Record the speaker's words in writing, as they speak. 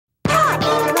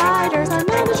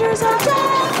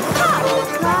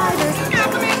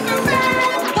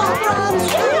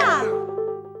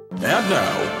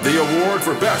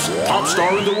for Best Pop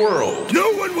Star in the World.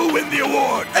 No one will win the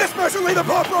award, especially the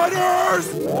Pop Riders!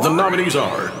 The nominees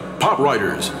are Pop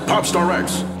Riders, Popstar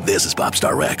X. This is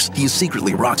Popstar X. He is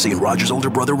secretly Roxy and Roger's older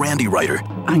brother, Randy Ryder.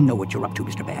 I know what you're up to,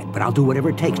 Mr. Bad, but I'll do whatever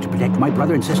it takes to protect my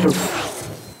brother and sister.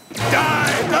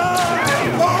 Die!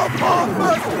 Die! Pop, Pop,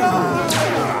 must die!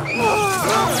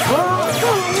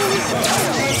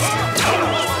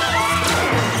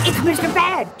 It's Mr.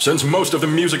 Bad! Since most of the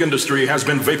music industry has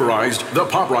been vaporized, the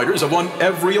Pop Riders have won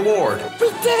every award. We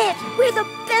did it! We're the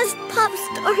best pop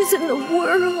stars in the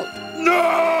world. No!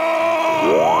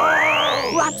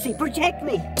 Roxy, protect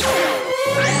me!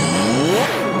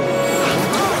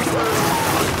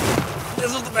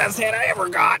 This is the best hit I ever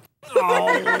got.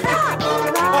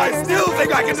 I still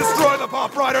think I can destroy the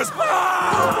Pop Riders!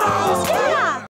 Yeah!